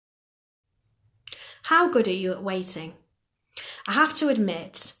How good are you at waiting? I have to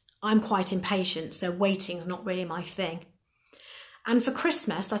admit, I'm quite impatient, so waiting's not really my thing. And for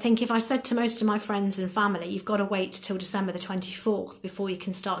Christmas, I think if I said to most of my friends and family, you've got to wait till December the 24th before you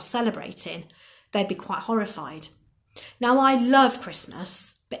can start celebrating, they'd be quite horrified. Now, I love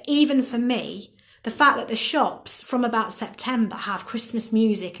Christmas, but even for me, the fact that the shops from about September have Christmas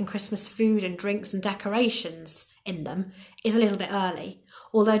music and Christmas food and drinks and decorations in them is a little bit early.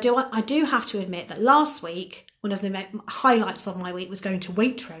 Although I do have to admit that last week, one of the highlights of my week was going to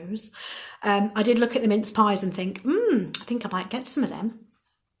Waitrose. I did look at the mince pies and think, I think I might get some of them.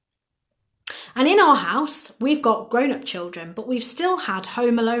 And in our house, we've got grown-up children, but we've still had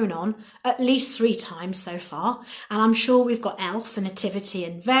Home Alone on at least 3 times so far. And I'm sure we've got Elf and Nativity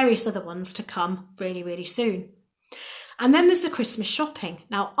and various other ones to come really, really soon. And then there's the Christmas shopping.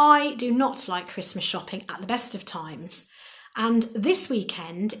 Now, I do not like Christmas shopping at the best of times. And this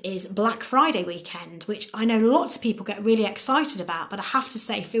weekend is Black Friday weekend, which I know lots of people get really excited about, but I have to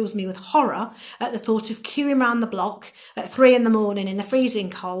say fills me with horror at the thought of queuing around the block at 3 a.m. in the freezing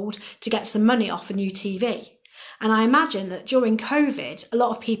cold to get some money off a new TV. And I imagine that during COVID, a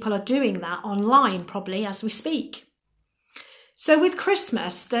lot of people are doing that online probably as we speak. So with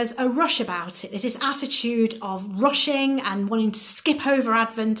Christmas, there's a rush about it. There's this attitude of rushing and wanting to skip over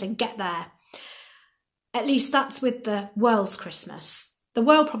Advent and get there. At least that's with the world's Christmas. The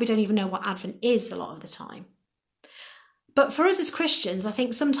world probably don't even know what Advent is a lot of the time. But for us as Christians, I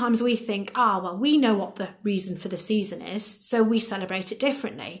think sometimes we think, well, we know what the reason for the season is, so we celebrate it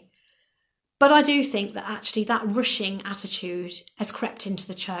differently. But I do think that actually that rushing attitude has crept into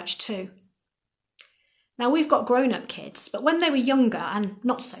the church too. Now, we've got grown-up kids, but when they were younger and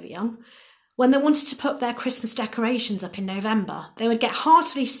not so young, when they wanted to put their Christmas decorations up in November, they would get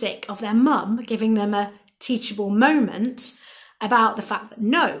heartily sick of their mum giving them a teachable moment about the fact that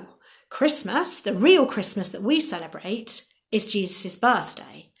no, Christmas, the real Christmas that we celebrate, is Jesus'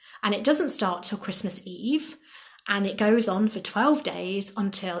 birthday. And it doesn't start till Christmas Eve, and it goes on for 12 days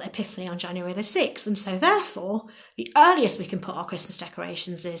until Epiphany on January the 6th. And so therefore, the earliest we can put our Christmas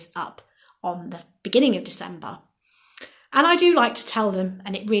decorations is up on the beginning of December. And I do like to tell them,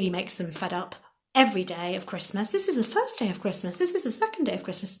 and it really makes them fed up, every day of Christmas, this is the first day of Christmas, this is the second day of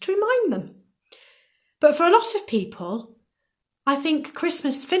Christmas, to remind them. But for a lot of people, I think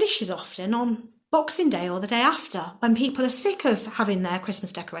Christmas finishes often on Boxing Day or the day after, when people are sick of having their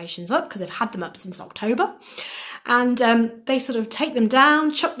Christmas decorations up because they've had them up since October. And they sort of take them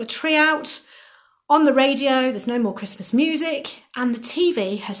down, chuck the tree out. On the radio, there's no more Christmas music, and the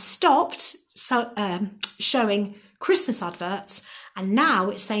TV has stopped showing Christmas adverts, and now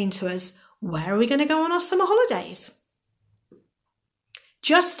it's saying to us, where are we going to go on our summer holidays?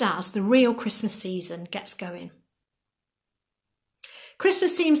 Just as the real Christmas season gets going.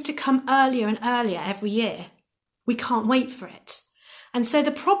 Christmas seems to come earlier and earlier every year. We can't wait for it. And so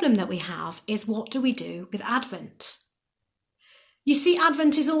the problem that we have is, what do we do with Advent? You see,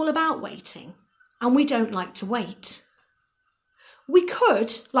 Advent is all about waiting, and we don't like to wait. We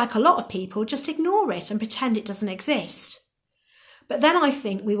could, like a lot of people, just ignore it and pretend it doesn't exist. But then I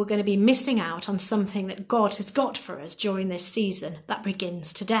think we were going to be missing out on something that God has got for us during this season that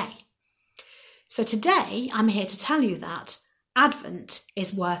begins today. So today, I'm here to tell you that Advent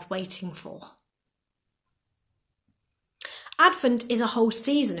is worth waiting for. Advent is a whole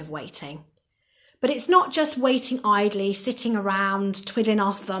season of waiting. But it's not just waiting idly, sitting around, twiddling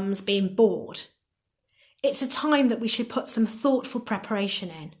our thumbs, being bored. It's a time that we should put some thoughtful preparation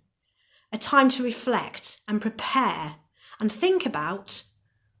in. A time to reflect and prepare and think about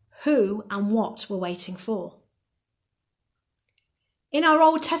who and what we're waiting for. In our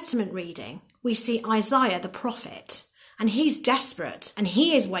Old Testament reading, we see Isaiah the prophet, and he's desperate and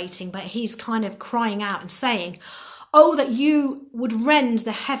he is waiting, but he's kind of crying out and saying, oh, that you would rend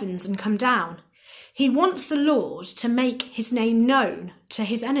the heavens and come down. He wants the Lord to make his name known to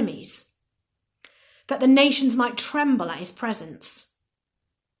his enemies, that the nations might tremble at his presence.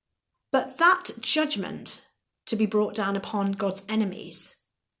 But that judgment to be brought down upon God's enemies,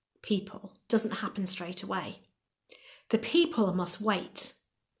 people, doesn't happen straight away. The people must wait.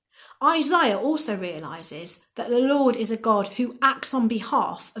 Isaiah also realises that the Lord is a God who acts on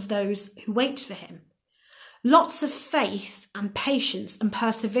behalf of those who wait for him. Lots of faith and patience and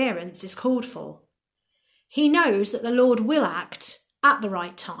perseverance is called for. He knows that the Lord will act at the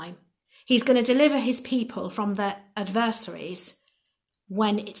right time. He's going to deliver his people from their adversaries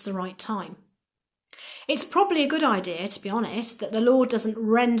when it's the right time. It's probably a good idea, to be honest, that the Lord doesn't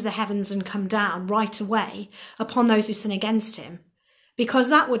rend the heavens and come down right away upon those who sin against him, because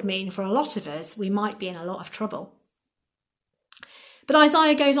that would mean for a lot of us we might be in a lot of trouble. But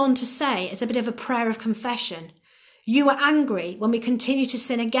Isaiah goes on to say, as a bit of a prayer of confession, you are angry when we continue to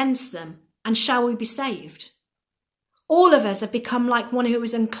sin against them, and shall we be saved? All of us have become like one who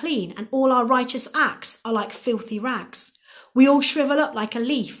is unclean, and all our righteous acts are like filthy rags. We all shrivel up like a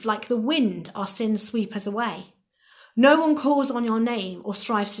leaf, like the wind our sins sweep us away. No one calls on your name or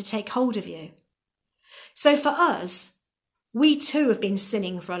strives to take hold of you. So for us, we too have been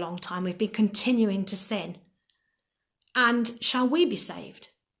sinning for a long time. We've been continuing to sin. And shall we be saved?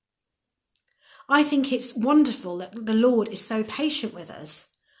 I think it's wonderful that the Lord is so patient with us.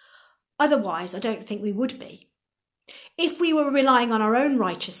 Otherwise, I don't think we would be. If we were relying on our own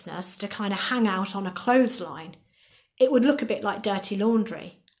righteousness to kind of hang out on a clothesline, it would look a bit like dirty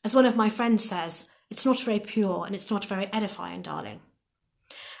laundry. As one of my friends says, it's not very pure and it's not very edifying, darling.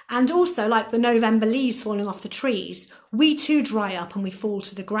 And also, like the November leaves falling off the trees, we too dry up and we fall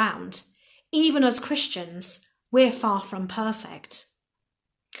to the ground. Even as Christians, we're far from perfect.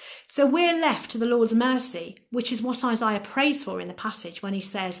 So we're left to the Lord's mercy, which is what Isaiah prays for in the passage when he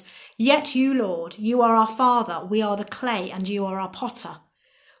says, yet you, Lord, you are our Father, we are the clay and you are our potter.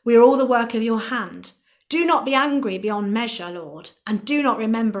 We are all the work of your hand. Do not be angry beyond measure, Lord, and do not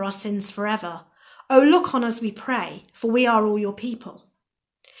remember our sins forever. Oh, look on us, we pray, for we are all your people.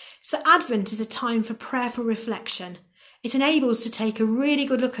 So Advent is a time for prayerful reflection. It enables to take a really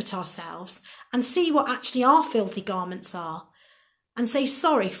good look at ourselves and see what actually our filthy garments are, and say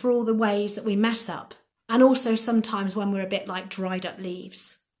sorry for all the ways that we mess up, and also sometimes when we're a bit like dried up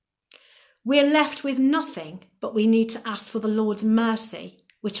leaves. We're left with nothing, but we need to ask for the Lord's mercy,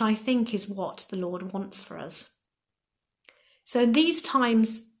 which I think is what the Lord wants for us. So in these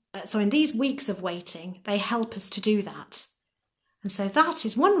weeks of waiting, they help us to do that. And so that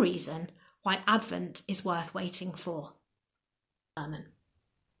is one reason why Advent is worth waiting for. Amen.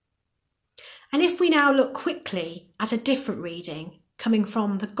 And if we now look quickly at a different reading coming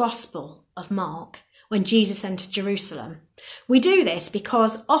from the Gospel of Mark, when Jesus entered Jerusalem, we do this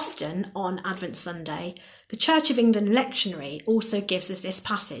because often on Advent Sunday, the Church of England lectionary also gives us this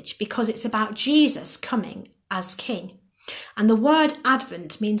passage because it's about Jesus coming as King. And the word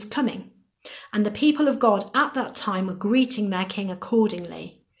Advent means coming. And the people of God at that time were greeting their King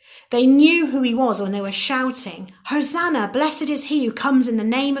accordingly. They knew who he was when they were shouting, Hosanna, blessed is he who comes in the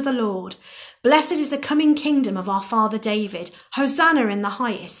name of the Lord. Blessed is the coming kingdom of our father David. Hosanna in the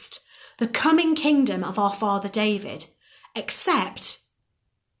highest. The coming kingdom of our father David. Except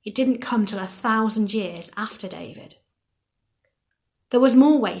it didn't come till 1,000 years after David. There was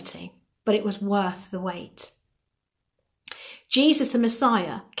more waiting, but it was worth the wait. Jesus the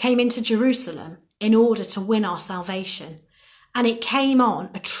Messiah came into Jerusalem in order to win our salvation. And it came on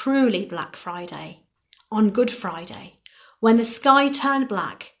a truly Black Friday, on Good Friday, when the sky turned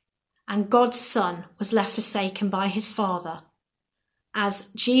black and God's Son was left forsaken by his Father, as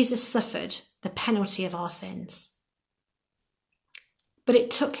Jesus suffered the penalty of our sins. But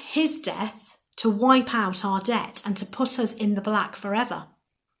it took his death to wipe out our debt and to put us in the black forever.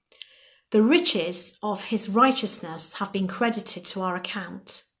 The riches of his righteousness have been credited to our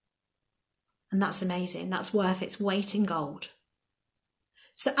account. And that's amazing. That's worth its weight in gold.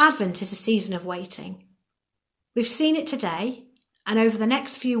 So Advent is a season of waiting. We've seen it today, and over the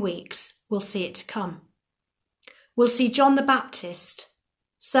next few weeks, we'll see it to come. We'll see John the Baptist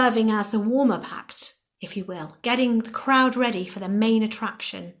serving as the warm-up act, if you will, getting the crowd ready for the main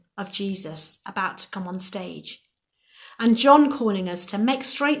attraction of Jesus about to come on stage. And John calling us to make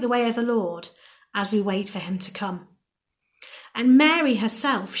straight the way of the Lord as we wait for him to come. And Mary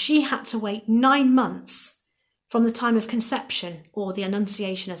herself, she had to wait 9 months from the time of conception, or the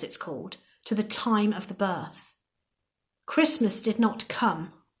Annunciation as it's called, to the time of the birth. Christmas did not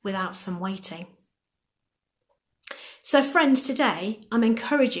come without some waiting. So friends, today I'm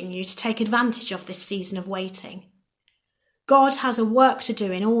encouraging you to take advantage of this season of waiting. God has a work to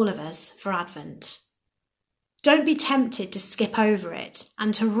do in all of us for Advent. Don't be tempted to skip over it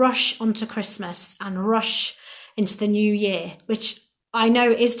and to rush onto Christmas and rush into the new year, which I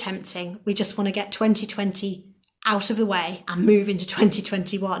know is tempting. We just want to get 2020 out of the way and move into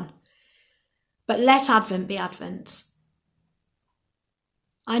 2021. But let Advent be Advent.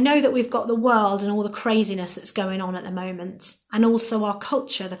 I know that we've got the world and all the craziness that's going on at the moment, and also our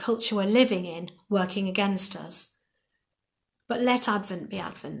culture, the culture we're living in, working against us. But let Advent be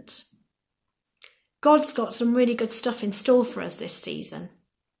Advent. God's got some really good stuff in store for us this season.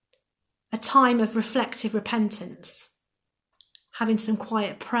 A time of reflective repentance, having some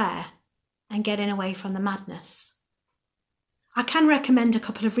quiet prayer and getting away from the madness. I can recommend a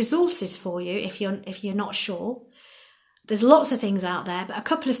couple of resources for you if you're not sure. There's lots of things out there, but a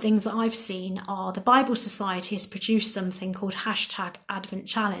couple of things that I've seen are the Bible Society has produced something called #Advent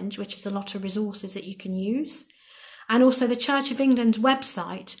Challenge, which is a lot of resources that you can use. And also the Church of England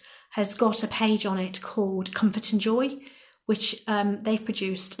website has got a page on it called Comfort and Joy, which they've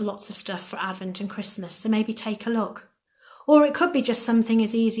produced lots of stuff for Advent and Christmas. So maybe take a look. Or it could be just something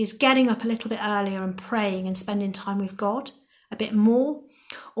as easy as getting up a little bit earlier and praying and spending time with God a bit more.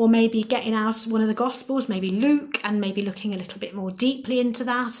 Or maybe getting out one of the Gospels, maybe Luke, and maybe looking a little bit more deeply into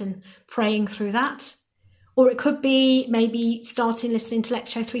that and praying through that. Or it could be maybe starting listening to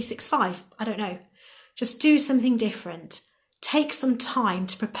Lectio 365. I don't know. Just do something different. Take some time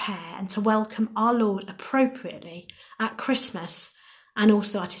to prepare and to welcome our Lord appropriately at Christmas and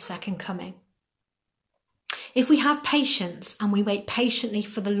also at his second coming. If we have patience and we wait patiently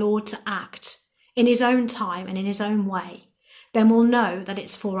for the Lord to act in his own time and in his own way, then we'll know that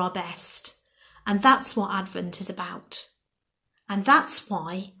it's for our best. And that's what Advent is about. And that's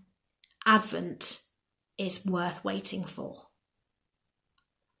why Advent is worth waiting for.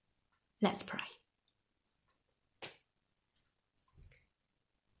 Let's pray.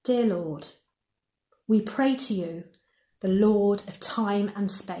 Dear Lord, we pray to you, the Lord of time and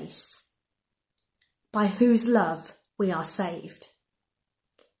space, by whose love we are saved.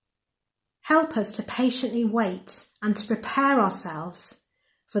 Help us to patiently wait and to prepare ourselves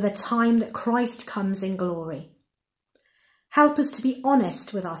for the time that Christ comes in glory. Help us to be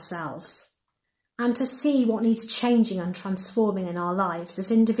honest with ourselves and to see what needs changing and transforming in our lives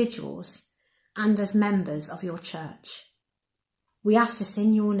as individuals and as members of your church. We ask this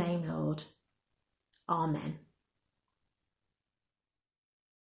in your name, Lord. Amen.